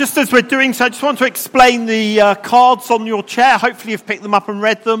Just as we're doing so, I just want to explain the cards on your chair. Hopefully you've picked them up and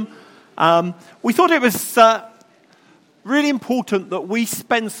read them. We thought it was really important that we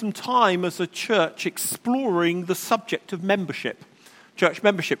spend some time as a church exploring the subject of membership, church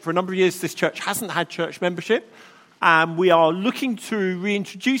membership. For a number of years, this church hasn't had church membership, and we are looking to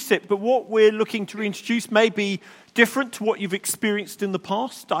reintroduce it. But what we're looking to reintroduce may be different to what you've experienced in the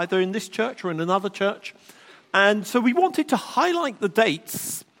past, either in this church or in another church. And so we wanted to highlight the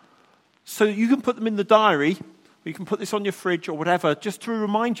dates so you can put them in the diary, or you can put this on your fridge or whatever, just to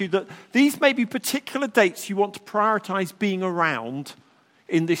remind you that these may be particular dates you want to prioritize being around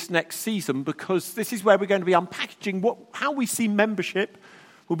in this next season, because this is where we're going to be unpackaging how we see membership.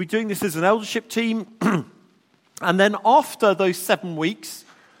 We'll be doing this as an eldership team. And then after those 7 weeks,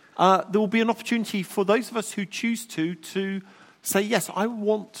 there will be an opportunity for those of us who choose to say, yes, I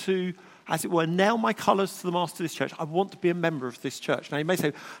want to, as it were, nail my colours to the mast of this church. I want to be a member of this church. Now, you may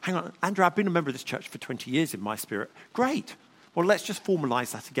say, hang on, Andrew, I've been a member of this church for 20 years in my spirit. Great. Well, let's just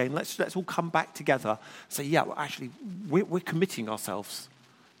formalise that again. Let's all come back together and say, yeah, well, actually, we're committing ourselves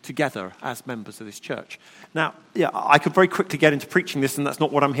together as members of this church. Now, yeah, I could very quickly get into preaching this, and that's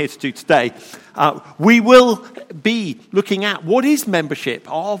not what I'm here to do today. We will be looking at what is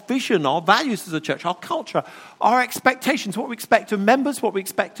membership, our vision, our values as a church, our culture, our expectations, what we expect of members, what we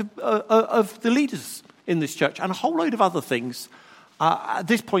expect of the leaders in this church, and a whole load of other things. At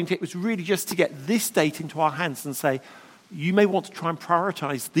this point, it was really just to get this date into our hands and say, you may want to try and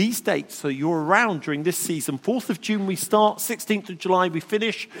prioritize these dates so you're around during this season. 4th of June we start, 16th of July we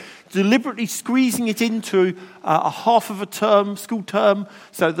finish, deliberately squeezing it into a half of a term, school term,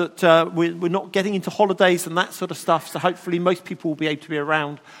 so that we're not getting into holidays and that sort of stuff. So hopefully most people will be able to be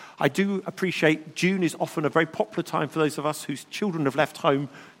around. I do appreciate June is often a very popular time for those of us whose children have left home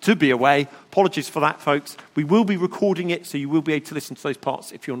to be away. Apologies for that, folks. We will be recording it, so you will be able to listen to those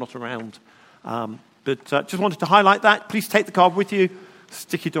parts if you're not around. But just wanted to highlight that. Please take the card with you.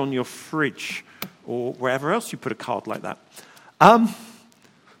 Stick it on your fridge or wherever else you put a card like that.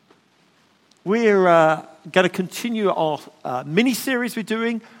 We're going to continue our mini-series we're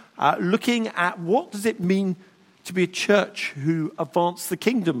doing, looking at what does it mean to be a church who advance the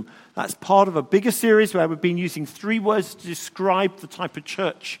kingdom. That's part of a bigger series where we've been using 3 words to describe the type of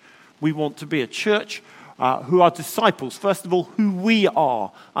church we want to be. A church who are disciples. First of all, who we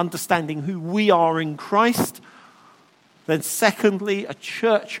are, understanding who we are in Christ. Then secondly, a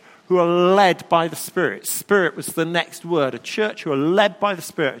church who are led by the Spirit. Spirit was the next word. A church who are led by the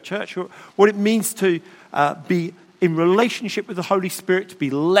Spirit. A church what it means to be in relationship with the Holy Spirit, to be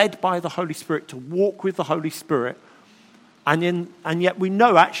led by the Holy Spirit, to walk with the Holy Spirit. And yet we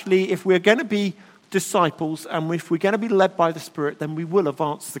know actually if we're going to be disciples and if we're going to be led by the Spirit, then we will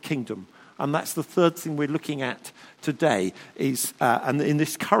advance the kingdom. And that's the third thing we're looking at today, is and in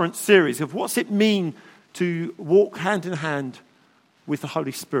this current series of what's it mean to walk hand in hand with the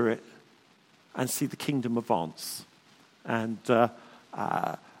Holy Spirit and see the kingdom advance. And 3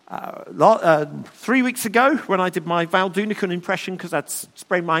 weeks ago, when I did my Val Doonican impression, because I'd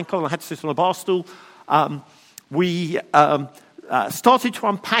sprained my ankle and I had to sit on a bar stool, we started to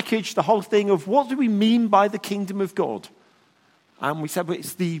unpackage the whole thing of what do we mean by the kingdom of God. And we said, well,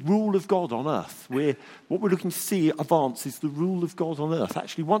 it's the rule of God on earth. What we're looking to see advance is the rule of God on earth.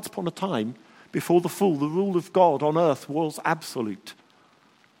 Actually, once upon a time, before the fall, the rule of God on earth was absolute.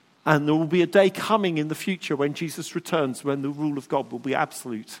 And there will be a day coming in the future when Jesus returns, when the rule of God will be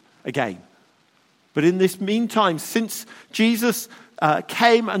absolute again. But in this meantime, since Jesus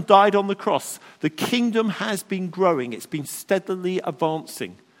came and died on the cross, the kingdom has been growing. It's been steadily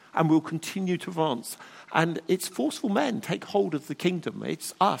advancing and will continue to advance. And it's forceful men take hold of the kingdom.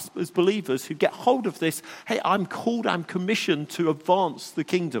 It's us as believers who get hold of this. Hey, I'm called, I'm commissioned to advance the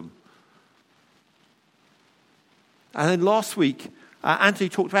kingdom. And then last week, Anthony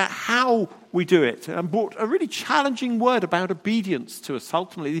talked about how we do it and brought a really challenging word about obedience to us.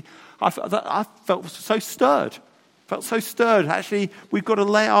 Ultimately, I felt so stirred. Actually, we've got to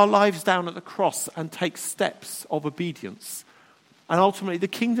lay our lives down at the cross and take steps of obedience. And ultimately, the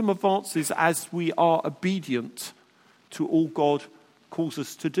kingdom advances as we are obedient to all God calls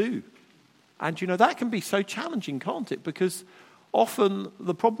us to do. And, that can be so challenging, can't it? Because often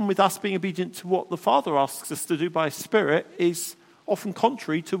the problem with us being obedient to what the Father asks us to do by His Spirit is often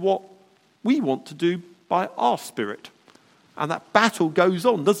contrary to what we want to do by our spirit. And that battle goes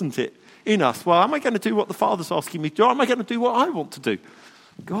on, doesn't it, in us? Well, am I going to do what the Father's asking me to do, or am I going to do what I want to do?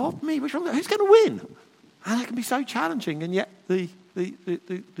 God, me, which one? Who's going to win? And that can be so challenging, and yet the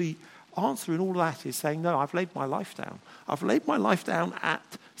answer in all of that is saying, no, I've laid my life down. I've laid my life down at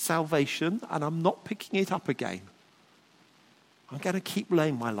salvation, and I'm not picking it up again. I'm going to keep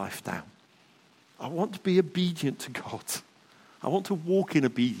laying my life down. I want to be obedient to God. I want to walk in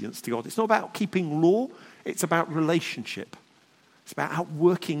obedience to God. It's not about keeping law. It's about relationship. It's about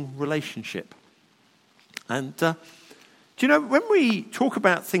outworking relationship. And do you know, when we talk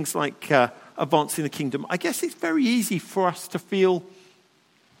about things like advancing the kingdom, I guess it's very easy for us to feel,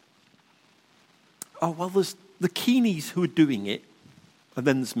 oh, well, there's the Keenies who are doing it, and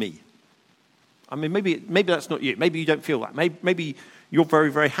then there's me. I mean, maybe that's not you. Maybe you don't feel that. Maybe you're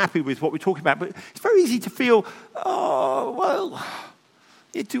very, very happy with what we're talking about. But it's very easy to feel, oh, well,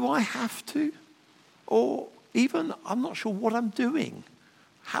 do I have to? Or even, I'm not sure what I'm doing.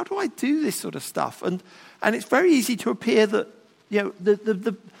 How do I do this sort of stuff? And it's very easy to appear that, you know,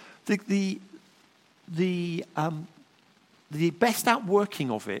 the best outworking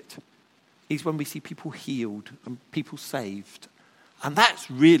of it is when we see people healed and people saved. And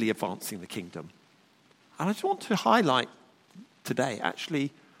that's really advancing the kingdom. And I just want to highlight today,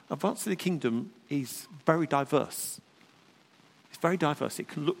 actually, advancing the kingdom is very diverse. It's very diverse.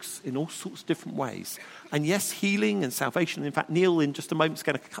 It looks in all sorts of different ways. And yes, healing and salvation. In fact, Neil, in just a moment, is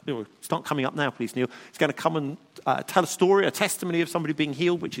going to start coming up now, please, Neil. He's going to come and tell a story, a testimony of somebody being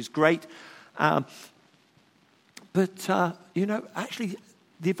healed, which is great. But actually,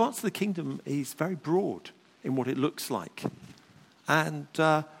 the advance of the kingdom is very broad in what it looks like. And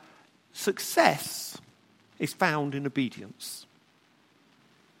success is found in obedience.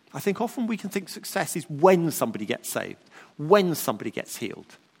 I think often we can think success is when somebody gets saved, when somebody gets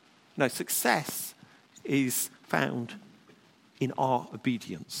healed. No, success is found in our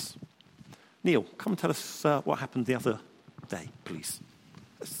obedience. Neil, come and tell us what happened the other day, please.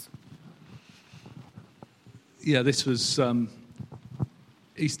 Yes. Yeah, this was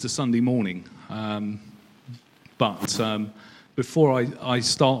Easter Sunday morning. But before I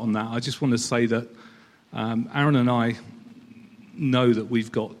start on that, I just want to say that Aaron and I know that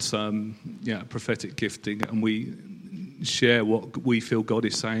we've got prophetic gifting, and we share what we feel God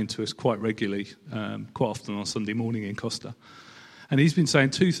is saying to us quite regularly, quite often on Sunday morning in Costa. And he's been saying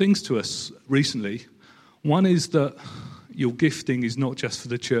two things to us recently. One is that your gifting is not just for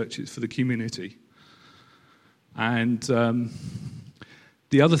the church, it's for the community. And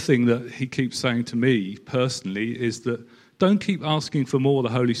the other thing that he keeps saying to me personally is that don't keep asking for more of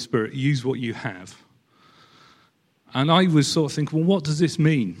the Holy Spirit, use what you have. And I was sort of thinking, well, what does this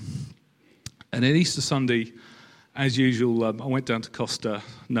mean? And then Easter Sunday, as usual, I went down to Costa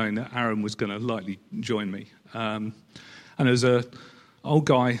knowing that Aaron was going to likely join me. And there's an old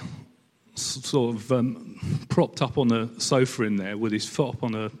guy sort of propped up on the sofa in there with his foot up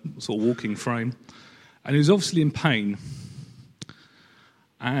on a sort of walking frame. And he was obviously in pain.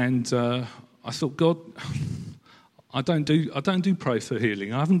 And I thought, God, I don't do pray for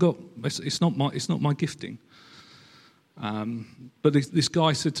healing. I haven't got. It's not my gifting. But this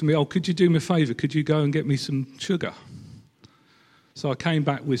guy said to me, "Oh, could you do me a favour? Could you go and get me some sugar?" So I came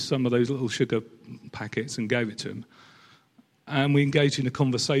back with some of those little sugar packets and gave it to him. And we engaged in a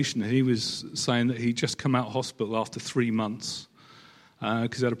conversation. And he was saying that he'd just come out of hospital after 3 months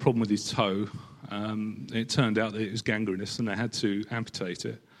because he had a problem with his toe. It turned out that it was gangrenous and they had to amputate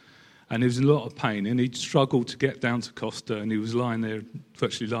it. And he was in a lot of pain, and he struggled to get down to Costa, and he was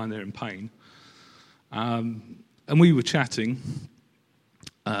virtually lying there in pain. And we were chatting,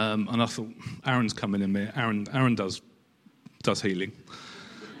 and I thought, Aaron's coming in there. Aaron does healing.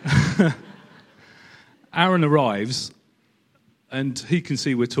 Aaron arrives, and he can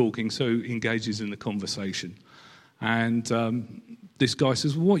see we're talking, so he engages in the conversation. And this guy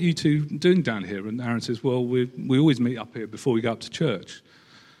says, well, what are you two doing down here? And Aaron says, well, we always meet up here before we go up to church.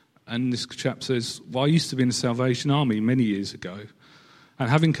 And this chap says, well, I used to be in the Salvation Army many years ago. And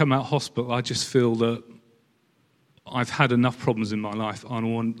having come out of hospital, I just feel that I've had enough problems in my life. I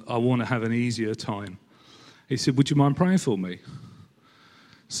want to have an easier time. He said, would you mind praying for me?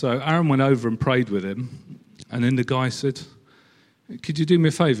 So Aaron went over and prayed with him. And then the guy said, could you do me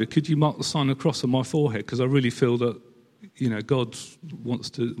a favour? Could you mark the sign of the cross on my forehead? Because I really feel that, God wants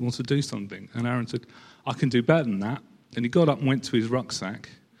to do something. And Aaron said, I can do better than that. And he got up and went to his rucksack.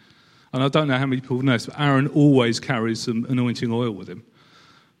 And I don't know how many people know this, but Aaron always carries some anointing oil with him.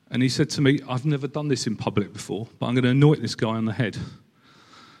 And he said to me, I've never done this in public before, but I'm going to anoint this guy on the head.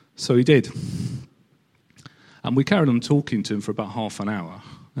 So he did. And we carried on talking to him for about half an hour.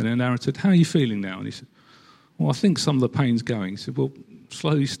 And then Aaron said, how are you feeling now? And he said, well, I think some of the pain's going. He said, well,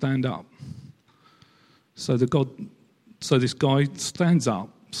 slowly stand up. So this guy stands up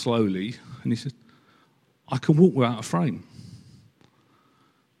slowly, and he said, I can walk without a frame.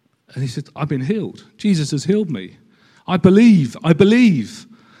 And he said, I've been healed. Jesus has healed me. I believe. And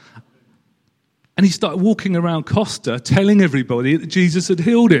And he started walking around Costa telling everybody that Jesus had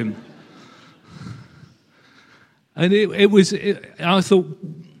healed him. And I thought,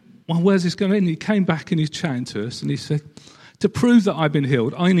 well, where's this going? And he came back and he's chatting to us and he said, to prove that I've been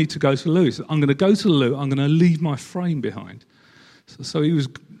healed, I need to go to the loo. He said, I'm going to go to the loo, I'm going to leave my frame behind. So he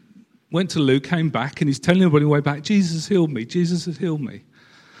went to the loo, came back, and he's telling everybody on the way back, Jesus has healed me, Jesus has healed me.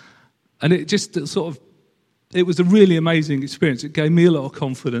 And it just it was a really amazing experience. It gave me a lot of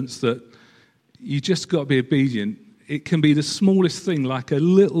confidence that you just got to be obedient. It can be the smallest thing, like a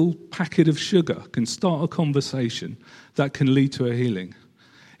little packet of sugar can start a conversation that can lead to a healing.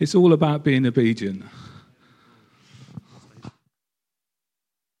 It's all about being obedient.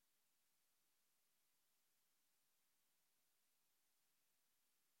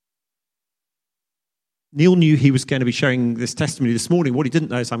 Neil knew he was going to be sharing this testimony this morning. What he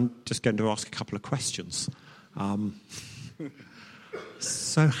didn't know is I'm just going to ask a couple of questions.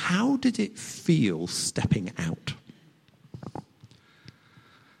 So how did it feel stepping out?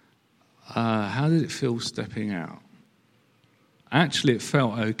 How did it feel stepping out? Actually, it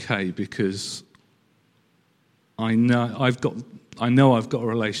felt okay because I know I've got a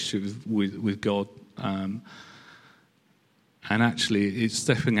relationship with God, and actually, it's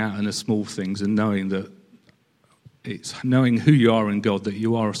stepping out in the small things and knowing that it's knowing who you are in God, that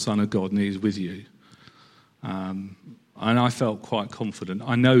you are a son of God and He is with you. And I felt quite confident.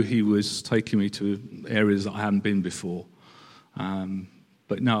 I know He was taking me to areas that I hadn't been before.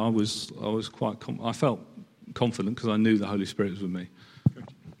 But no, I was quite. I felt confident because I knew the Holy Spirit was with me.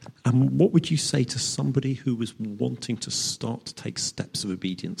 And what would you say to somebody who was wanting to start to take steps of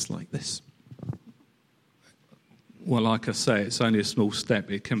obedience like this? Well, like I say, it's only a small step.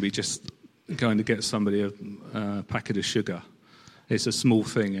 It can be just going to get somebody a packet of sugar. It's a small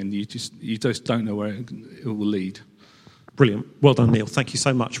thing, and you just don't know where it will lead. Brilliant. Well done, Neil. Thank you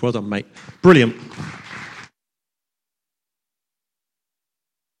so much. Well done, mate. Brilliant.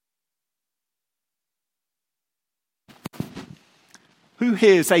 Who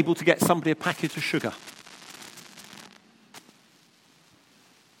here is able to get somebody a packet of sugar?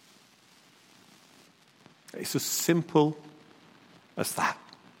 It's as simple as that.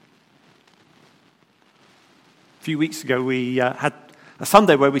 A few weeks ago, we had a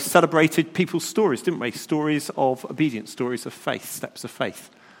Sunday where we celebrated people's stories, didn't we? Stories of obedience, stories of faith, steps of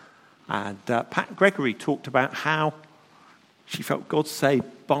faith. And Pat Gregory talked about how she felt God say,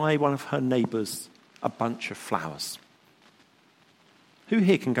 buy one of her neighbours a bunch of flowers. Who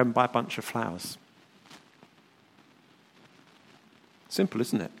here can go and buy a bunch of flowers? Simple,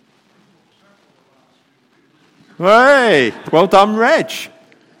 isn't it? Hey, well done, Reg.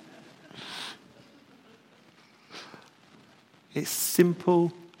 It's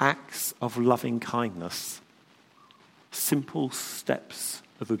simple acts of loving kindness, simple steps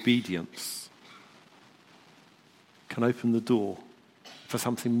of obedience can open the door for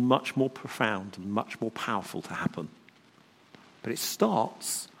something much more profound and much more powerful to happen. But it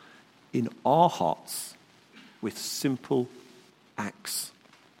starts in our hearts with simple acts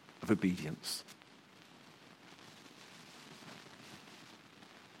of obedience.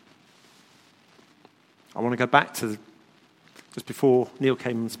 I want to go back to just before Neil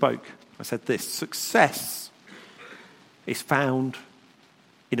came and spoke. I said this: success is found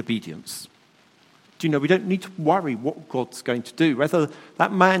in obedience. Do you know, we don't need to worry what God's going to do. Whether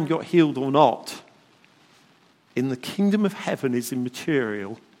that man got healed or not, in the kingdom of heaven is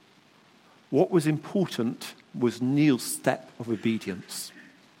immaterial. What was important was Neil's step of obedience.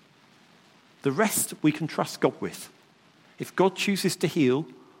 The rest we can trust God with. If God chooses to heal,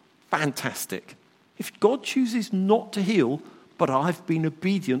 fantastic. If God chooses not to heal, but I've been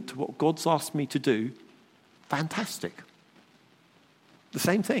obedient to what God's asked me to do, fantastic. The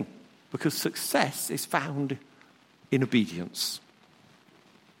same thing, because success is found in obedience.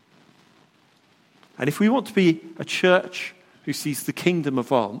 And if we want to be a church who sees the kingdom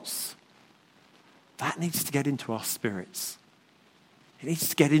advance, that needs to get into our spirits. It needs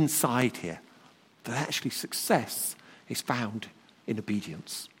to get inside here. That actually success is found in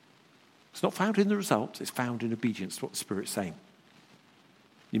obedience. It's not found in the results, it's found in obedience to what the Spirit's saying.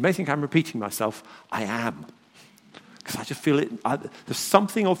 You may think I'm repeating myself. I am. Because I just feel it. There's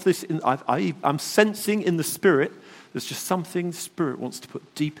something of this. I'm sensing in the Spirit, there's just something the Spirit wants to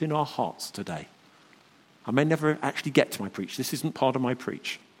put deep in our hearts today. I may never actually get to my preach. This isn't part of my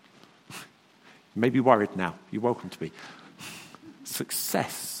preach. You may be worried now. You're welcome to be.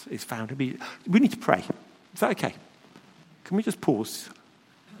 Success is found in me. We need to pray. Is that okay? Can we just pause?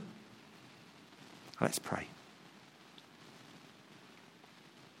 Let's pray.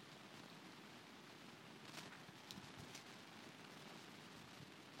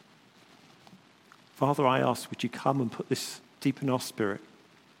 Father, I ask, would you come and put this deep in our spirit?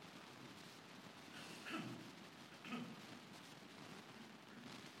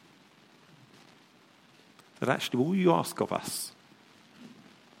 That actually all you ask of us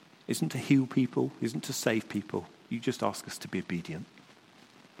isn't to heal people, isn't to save people. You just ask us to be obedient.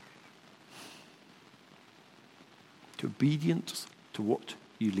 To obedience to what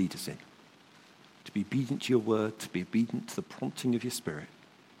you lead us in. To be obedient to your word, to be obedient to the prompting of your spirit.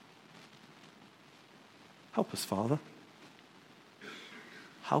 Help us, Father.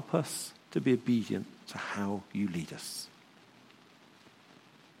 Help us to be obedient to how you lead us.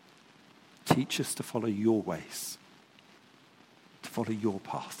 Teach us to follow your ways, to follow your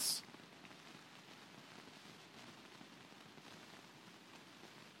paths.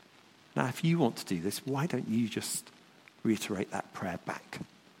 Now, if you want to do this, why don't you just reiterate that prayer back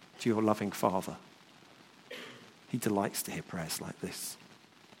to your loving Father? He delights to hear prayers like this.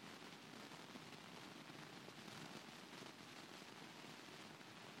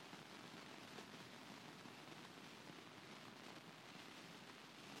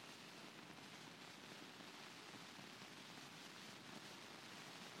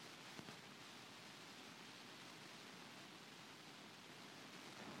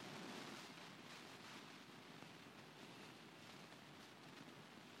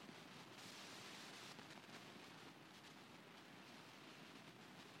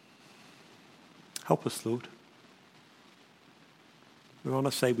 Help us, Lord. We want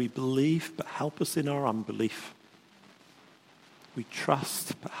to say we believe, but help us in our unbelief. We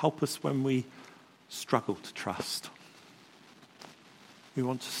trust, but help us when we struggle to trust. We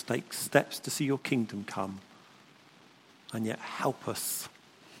want to take steps to see your kingdom come, and yet help us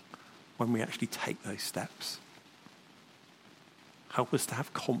when we actually take those steps. Help us to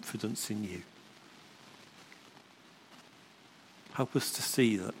have confidence in you. Help us to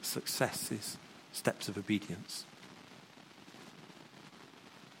see that success is steps of obedience.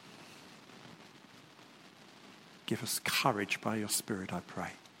 Give us courage by your Spirit, I pray.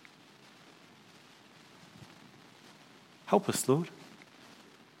 Help us, Lord.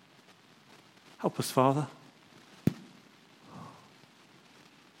 Help us, Father.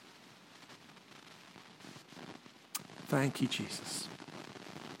 Thank you, Jesus.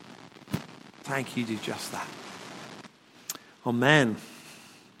 Thank you, do just that. Amen.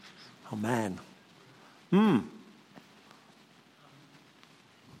 Amen.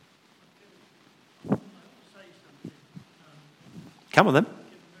 Come on then.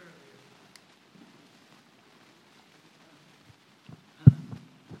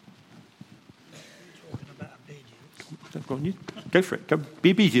 Talking about obedience. Go on, you go for it. Go,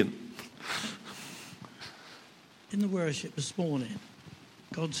 be obedient. In the worship this morning,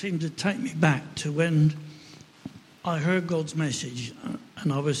 God seemed to take me back to when I heard God's message,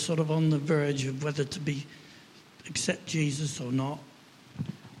 and I was sort of on the verge of whether to accept Jesus or not.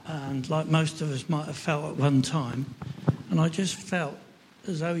 And like most of us might have felt at one time, and I just felt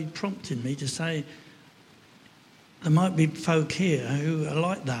as though he prompted me to say, there might be folk here who are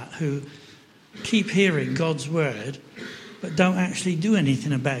like that, who keep hearing God's word, but don't actually do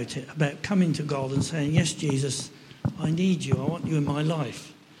anything about it, about coming to God and saying, yes, Jesus, I need you, I want you in my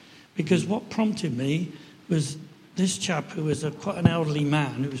life. Because what prompted me was this chap who was quite an elderly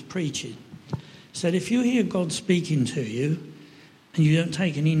man who was preaching, said, if you hear God speaking to you and you don't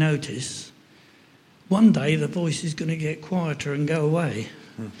take any notice, one day the voice is going to get quieter and go away.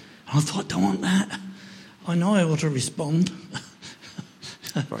 I thought, don't want that. I know I ought to respond.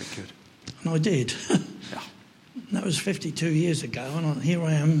 Very good. And I did. Yeah. That was 52 years ago, and here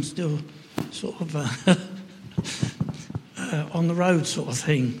I am still sort of on the road sort of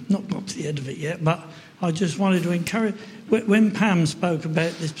thing. Not got to the end of it yet, but I just wanted to encourage. When Pam spoke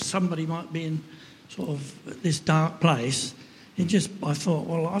about this, somebody might be in sort of this dark place, I thought,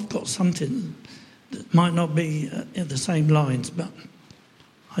 well, I've got something that might not be in the same lines, but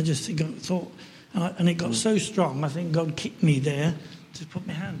I just thought, and it got so strong, I think God kicked me there to put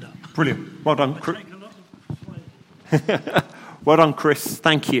my hand up. Brilliant. Well done, Chris. Well done, Chris.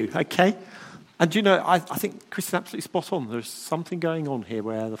 Thank you. Okay. And you know, I think Chris is absolutely spot on. There's something going on here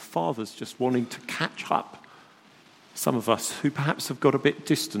where the Father's just wanting to catch up some of us who perhaps have got a bit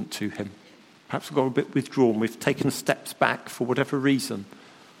distant to him. Perhaps we've got a bit withdrawn. We've taken steps back for whatever reason.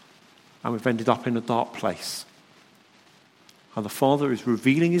 And we've ended up in a dark place. And the Father is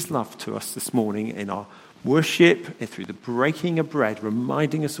revealing his love to us this morning in our worship, through the breaking of bread,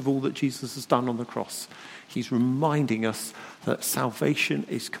 reminding us of all that Jesus has done on the cross. He's reminding us that salvation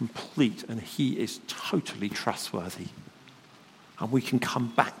is complete and he is totally trustworthy. And we can come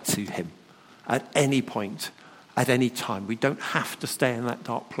back to him at any point at any time. We don't have to stay in that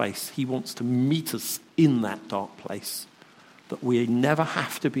dark place. He wants to meet us in that dark place, that we never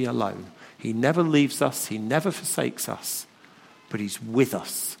have to be alone. He never leaves us. He never forsakes us, but he's with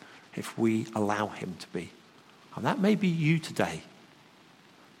us if we allow him to be. And that may be you today.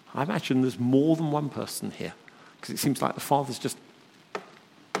 I imagine there's more than one person here, because it seems like the Father's just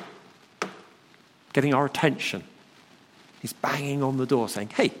getting our attention. He's banging on the door saying,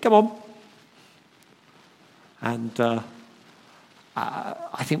 hey, come on. And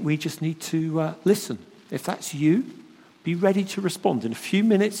I think we just need to listen. If that's you, be ready to respond. In a few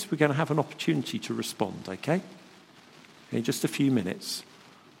minutes, we're going to have an opportunity to respond, okay? In just a few minutes.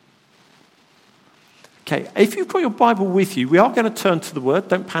 Okay, if you've got your Bible with you, we are going to turn to the Word.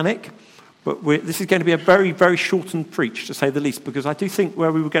 Don't panic. But this is going to be a very, very shortened preach, to say the least, because I do think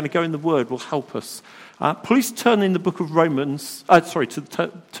where we were going to go in the Word will help us. Please turn in the book of Romans. Turn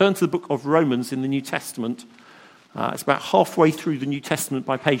to the book of Romans in the New Testament. It's about halfway through the New Testament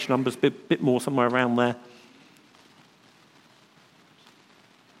by page numbers, a bit more, somewhere around there.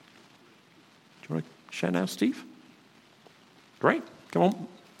 Do you want to share now, Steve? Great. Come on.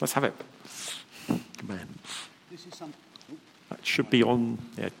 Let's have it. Good man. This is some... That should be on.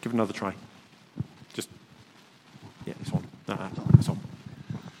 Yeah, give it another try. It's on. It's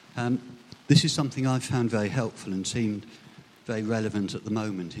on. This is something I've found very helpful and seemed very relevant at the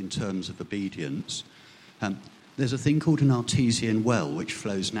moment in terms of obedience. There's a thing called an artesian well which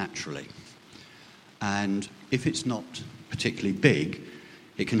flows naturally. And if it's not particularly big,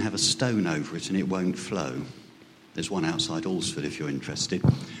 it can have a stone over it and it won't flow. There's one outside Alresford if you're interested.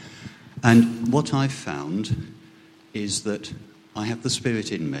 And what I've found is that I have the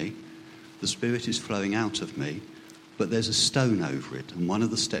Spirit in me, the Spirit is flowing out of me, but there's a stone over it. And one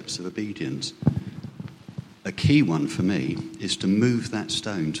of the steps of obedience, a key one for me, is to move that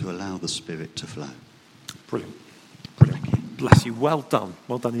stone to allow the Spirit to flow. Brilliant. Brilliant. Bless you. Well done.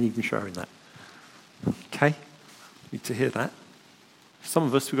 Well done in even sharing that. Okay. Need to hear that. Some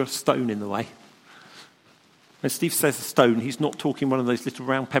of us, we've got a stone in the way. When Steve says a stone, he's not talking one of those little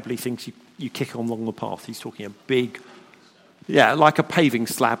round pebbly things you kick on along the path. He's talking a big, like a paving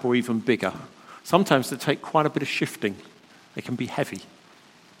slab or even bigger. Sometimes they take quite a bit of shifting. They can be heavy.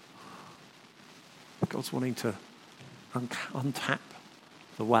 God's wanting to untap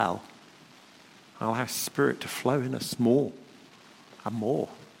the well. Allow His Spirit to flow in us more and more,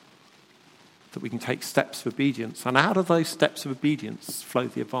 that we can take steps of obedience. And out of those steps of obedience flow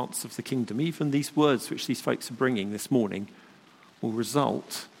the advance of the kingdom. Even these words which these folks are bringing this morning will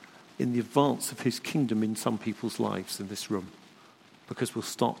result in the advance of His kingdom in some people's lives in this room, because we'll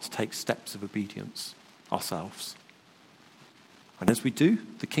start to take steps of obedience ourselves. And as we do,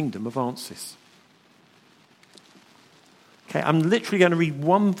 the kingdom advances. Okay, I'm literally going to read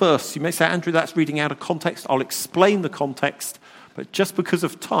one verse. You may say, Andrew, that's reading out of context. I'll explain the context, but just because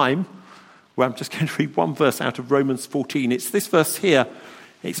of time, I'm just going to read one verse out of Romans 14. It's this verse here.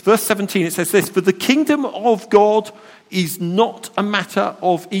 It's verse 17. It says this: "For the kingdom of God is not a matter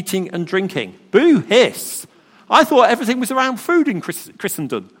of eating and drinking." Boo, hiss. I thought everything was around food in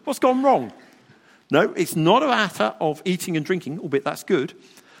Christendom. What's gone wrong? No, it's not a matter of eating and drinking, albeit that's good,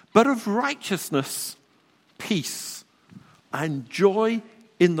 but of righteousness, peace, and joy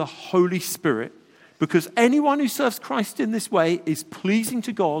in the Holy Spirit, because anyone who serves Christ in this way is pleasing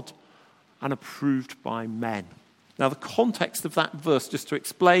to God and approved by men. Now, the context of that verse, just to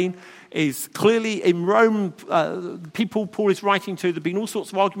explain, is clearly in Rome, people Paul is writing to, there have been all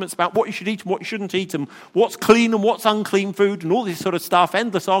sorts of arguments about what you should eat and what you shouldn't eat, and what's clean and what's unclean food, and all this sort of stuff,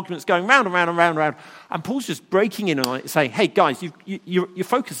 endless arguments going round and round and round and round. And Paul's just breaking in and saying, hey, guys, your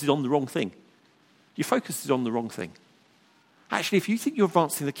focus is on the wrong thing. Your focus is on the wrong thing. Actually, if you think you're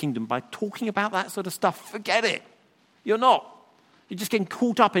advancing the kingdom by talking about that sort of stuff, forget it. You're not. You're just getting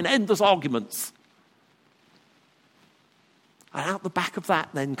caught up in endless arguments. And out the back of that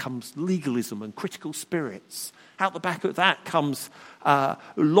then comes legalism and critical spirits. Out the back of that comes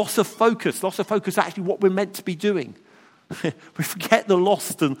loss of focus. Loss of focus actually what we're meant to be doing. We forget the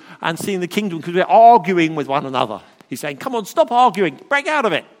lost and seeing the kingdom because we're arguing with one another. He's saying, come on, stop arguing. Break out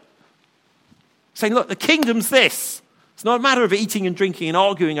of it. Saying, look, the kingdom's this. It's not a matter of eating and drinking and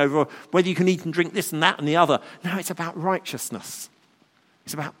arguing over whether you can eat and drink this and that and the other. No, it's about righteousness.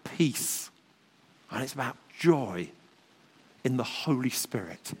 It's about peace. And it's about joy in the Holy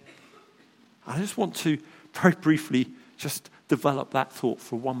Spirit. I just want to very briefly just develop that thought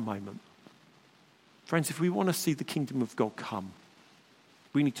for one moment. Friends, if we want to see the kingdom of God come,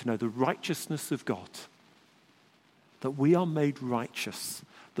 we need to know the righteousness of God. That we are made righteous.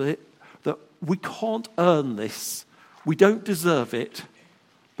 That we can't earn this. We don't deserve it.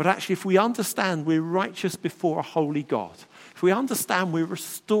 But actually, if we understand we're righteous before a holy God, if we understand we're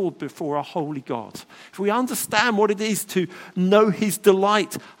restored before a holy God, if we understand what it is to know his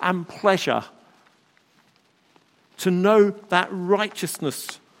delight and pleasure, to know that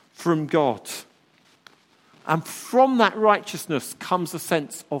righteousness from God, and from that righteousness comes a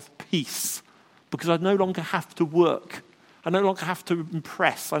sense of peace, because I no longer have to work. I no longer have to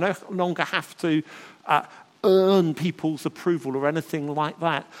impress. I no longer have to earn people's approval or anything like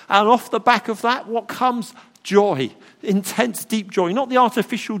that. And off the back of that, what comes? Joy, intense, deep joy. Not the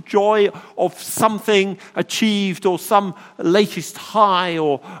artificial joy of something achieved or some latest high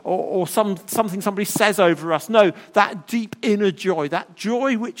or something somebody says over us. No, that deep inner joy, that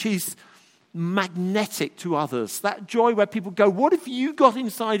joy which is magnetic to others, that joy where people go, what have you got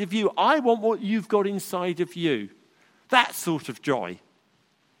inside of you? I want what you've got inside of you. That sort of joy.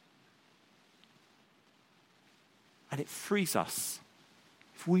 And it frees us.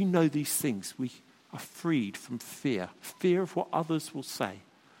 If we know these things, we are freed from fear of what others will say.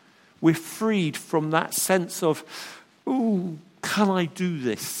 We're freed from that sense of, ooh, can I do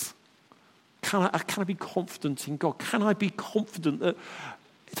this? Can I be confident in God? Can I be confident that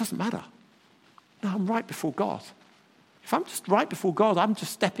it doesn't matter? No, I'm right before God. If I'm just right before God, I'm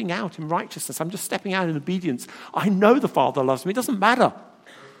just stepping out in righteousness. I'm just stepping out in obedience. I know the Father loves me. It doesn't matter.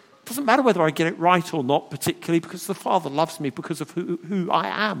 It doesn't matter whether I get it right or not, particularly because the Father loves me because of who I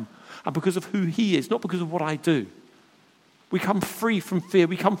am and because of who he is, not because of what I do. We come free from fear.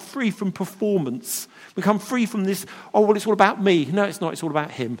 We come free from performance. We come free from this, oh, well, it's all about me. No, it's not. It's all about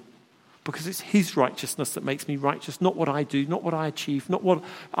him. Because it's his righteousness that makes me righteous, not what I do, not what I achieve, not what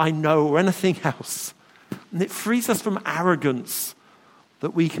I know or anything else. And it frees us from arrogance,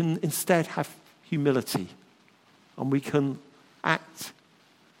 that we can instead have humility and we can act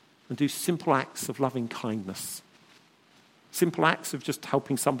and do simple acts of loving kindness. Simple acts of just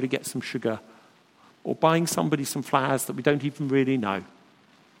helping somebody get some sugar or buying somebody some flowers that we don't even really know.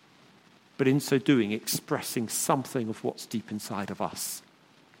 But in so doing, expressing something of what's deep inside of us.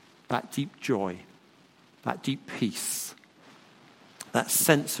 That deep joy, that deep peace, that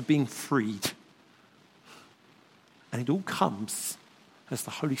sense of being freed. And it all comes as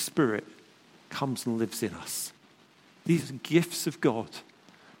the Holy Spirit comes and lives in us. These are gifts of God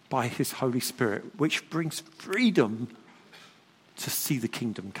by his Holy Spirit, which brings freedom to see the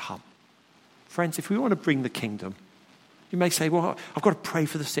kingdom come. Friends, if we want to bring the kingdom, you may say, well, I've got to pray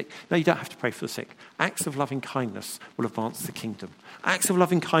for the sick. No, you don't have to pray for the sick. Acts of loving kindness will advance the kingdom. Acts of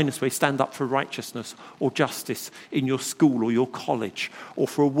loving kindness where you stand up for righteousness or justice in your school or your college, or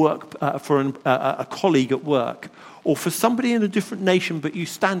for a colleague at work, or for somebody in a different nation, but you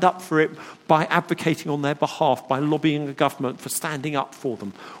stand up for it by advocating on their behalf, by lobbying the government for standing up for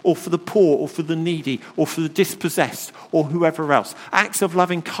them, or for the poor, or for the needy, or for the dispossessed, or whoever else. Acts of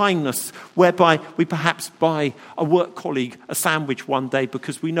loving kindness whereby we perhaps buy a work colleague a sandwich one day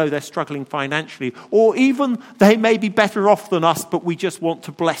because we know they're struggling financially, or even they may be better off than us, but we just want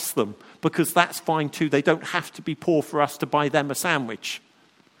to bless them because that's fine too. They don't have to be poor for us to buy them a sandwich.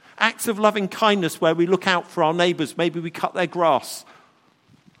 Acts of loving kindness where we look out for our neighbours. Maybe we cut their grass.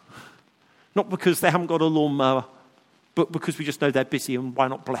 Not because they haven't got a lawnmower, but because we just know they're busy, and why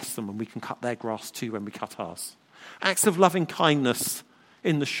not bless them and we can cut their grass too when we cut ours. Acts of loving kindness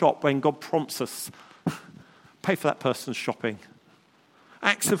in the shop when God prompts us. Pay for that person's shopping.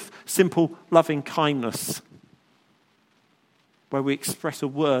 Acts of simple loving kindness where we express a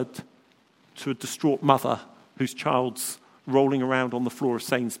word to a distraught mother whose child's rolling around on the floor of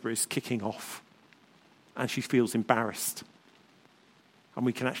Sainsbury's, kicking off, and she feels embarrassed. And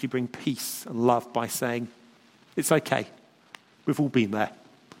we can actually bring peace and love by saying, it's okay. We've all been there.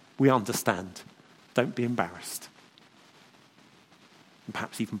 We understand. Don't be embarrassed. And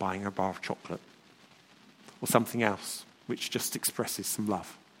perhaps even buying a bar of chocolate or something else which just expresses some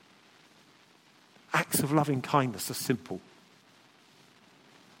love. Acts of loving kindness are simple.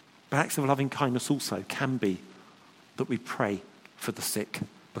 But acts of loving kindness also can be that we pray for the sick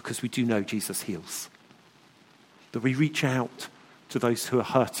because we do know Jesus heals. That we reach out to those who are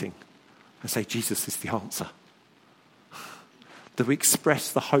hurting and say, Jesus is the answer. That we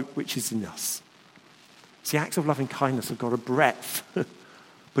express the hope which is in us. See, acts of loving kindness have got a breadth,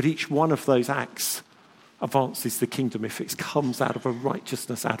 but each one of those acts advances the kingdom if it comes out of a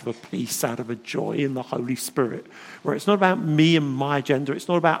righteousness, out of a peace, out of a joy in the Holy Spirit, where it's not about me and my agenda, it's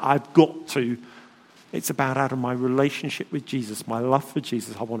not about I've got to. It's about out of my relationship with Jesus, my love for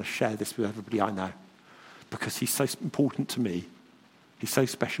Jesus, I want to share this with everybody I know because he's so important to me. He's so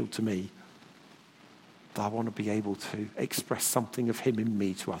special to me that I want to be able to express something of him in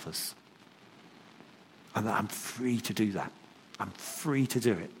me to others. And that I'm free to do that. I'm free to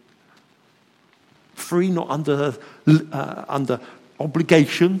do it. Free not under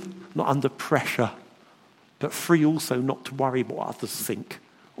obligation, not under pressure, but free also not to worry what others think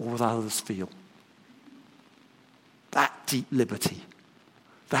or what others feel. That deep liberty,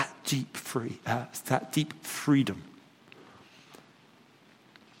 that deep freedom.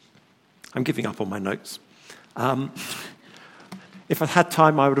 I'm giving up on my notes. If I'd had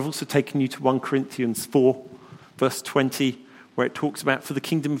time, I would have also taken you to 1 Corinthians 4, verse 20, where it talks about, for the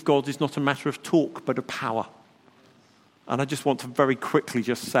kingdom of God is not a matter of talk, but of power. And I just want to very quickly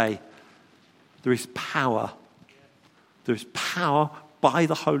just say, there is power. There is power by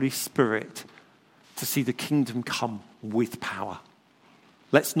the Holy Spirit to see the kingdom come with power.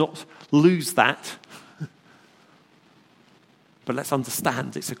 Let's not lose that, but let's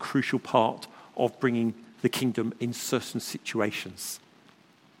understand it's a crucial part of bringing the kingdom in certain situations.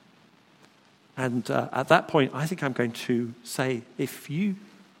 And at that point, I think I'm going to say, if you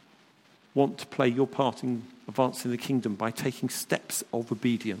want to play your part in advancing the kingdom by taking steps of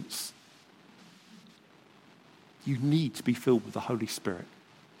obedience, you need to be filled with the Holy Spirit.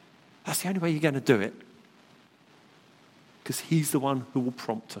 That's the only way you're going to do it. Because he's the one who will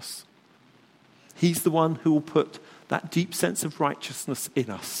prompt us. He's the one who will put that deep sense of righteousness in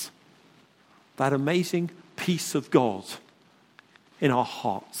us. That amazing peace of God in our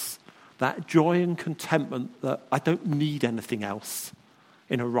hearts. That joy and contentment that I don't need anything else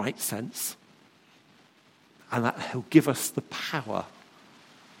in a right sense. And that he'll give us the power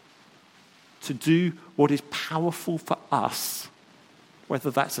to do what is powerful for us, whether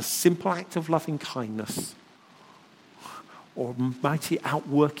that's a simple act of loving kindness or a mighty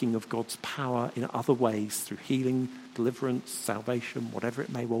outworking of God's power in other ways through healing, deliverance, salvation, whatever it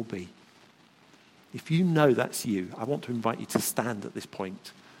may well be. If you know that's you, I want to invite you to stand at this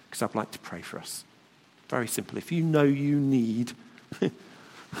point because I'd like to pray for us. Very simple. If you know you need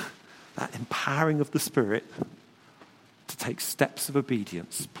that empowering of the Spirit to take steps of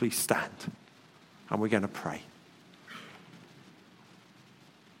obedience, please stand. And we're going to pray.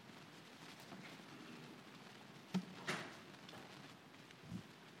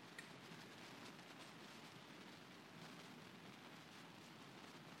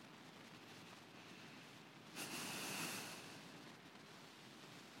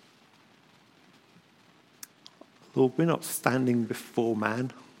 Lord, we're not standing before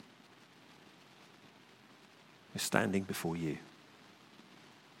man. We're standing before you.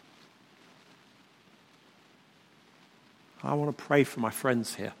 I want to pray for my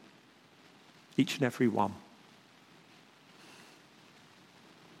friends here, each and every one.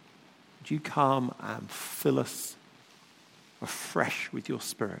 Would you come and fill us afresh with your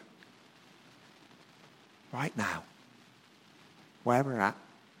Spirit right now, where we're at.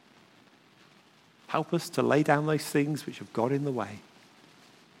 Help us to lay down those things which have got in the way.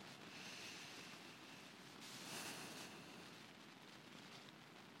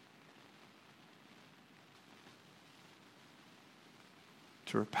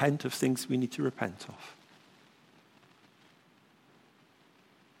 To repent of things we need to repent of.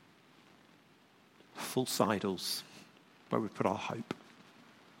 False idols where we put our hope.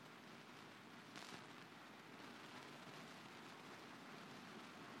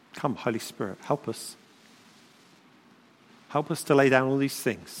 Come, Holy Spirit, help us. Help us to lay down all these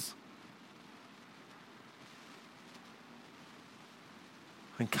things.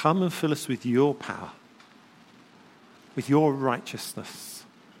 And come and fill us with your power, with your righteousness,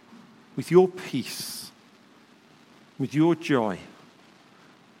 with your peace, with your joy.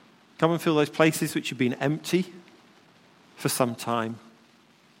 Come and fill those places which have been empty for some time,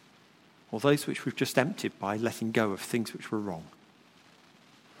 or those which we've just emptied by letting go of things which were wrong.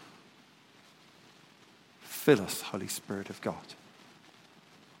 Fill us, Holy Spirit of God,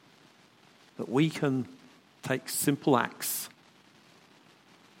 that we can take simple acts,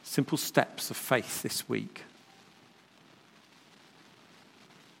 simple steps of faith this week,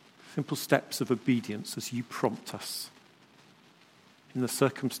 simple steps of obedience as you prompt us in the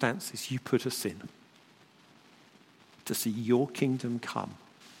circumstances you put us in, to see your kingdom come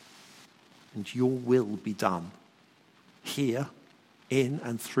and your will be done here, in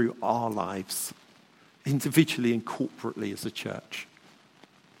and through our lives, individually and corporately as a church.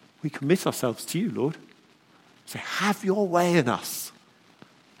 We commit ourselves to you, Lord. Say, have your way in us.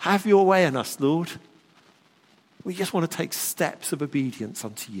 Have your way in us, Lord. We just want to take steps of obedience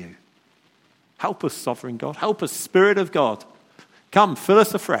unto you. Help us, sovereign God. Help us, Spirit of God. Come, fill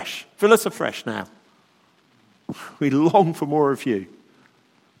us afresh. Fill us afresh now. We long for more of you.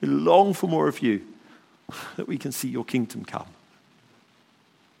 We long for more of you, that we can see your kingdom come.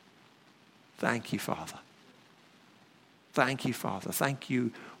 Thank you, Father. Thank you, Father. Thank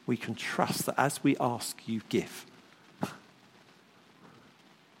you. We can trust that as we ask, you give.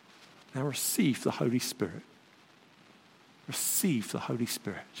 Now receive the Holy Spirit. Receive the Holy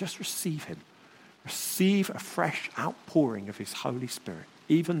Spirit. Just receive him. Receive a fresh outpouring of his Holy Spirit,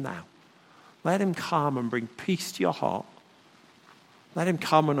 even now. Let him come and bring peace to your heart. Let him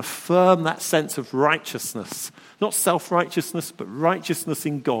come and affirm that sense of righteousness. Not self-righteousness, but righteousness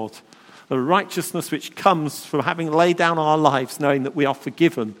in God. The righteousness which comes from having laid down our lives, knowing that we are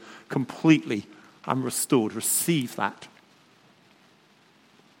forgiven completely and restored. Receive that.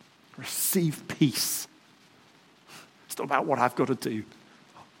 Receive peace. It's not about what I've got to do.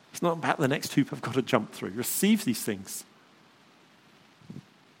 It's not about the next hoop I've got to jump through. Receive these things.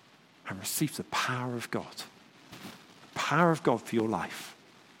 And receive the power of God. The power of God for your life.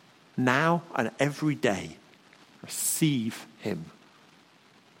 Now and every day. Receive him.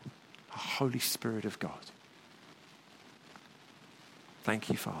 The Holy Spirit of God. Thank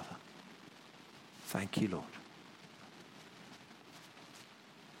you, Father. Thank you, Lord.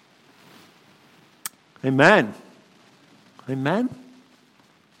 Amen. Amen.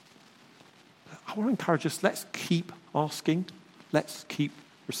 I want to encourage us, let's keep asking. Let's keep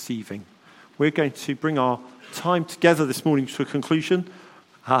receiving. We're going to bring our time together this morning to a conclusion.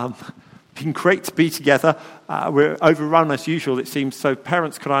 Been great to be together. We're overrun as usual, it seems. So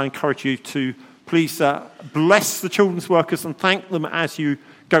parents, could I encourage you to please bless the children's workers and thank them as you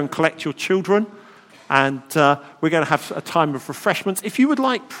go and collect your children. And we're going to have a time of refreshments. If you would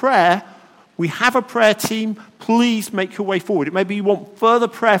like prayer, we have a prayer team. Please make your way forward. It may be you want further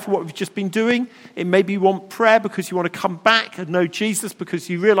prayer for what we've just been doing. It may be you want prayer because you want to come back and know Jesus because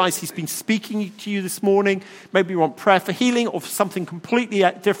you realize he's been speaking to you this morning. Maybe you want prayer for healing or for something completely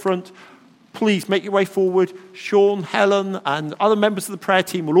different. Please make your way forward. Sean, Helen, and other members of the prayer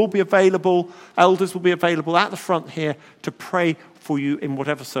team will all be available. Elders will be available at the front here to pray for you in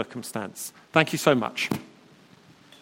whatever circumstance. Thank you so much.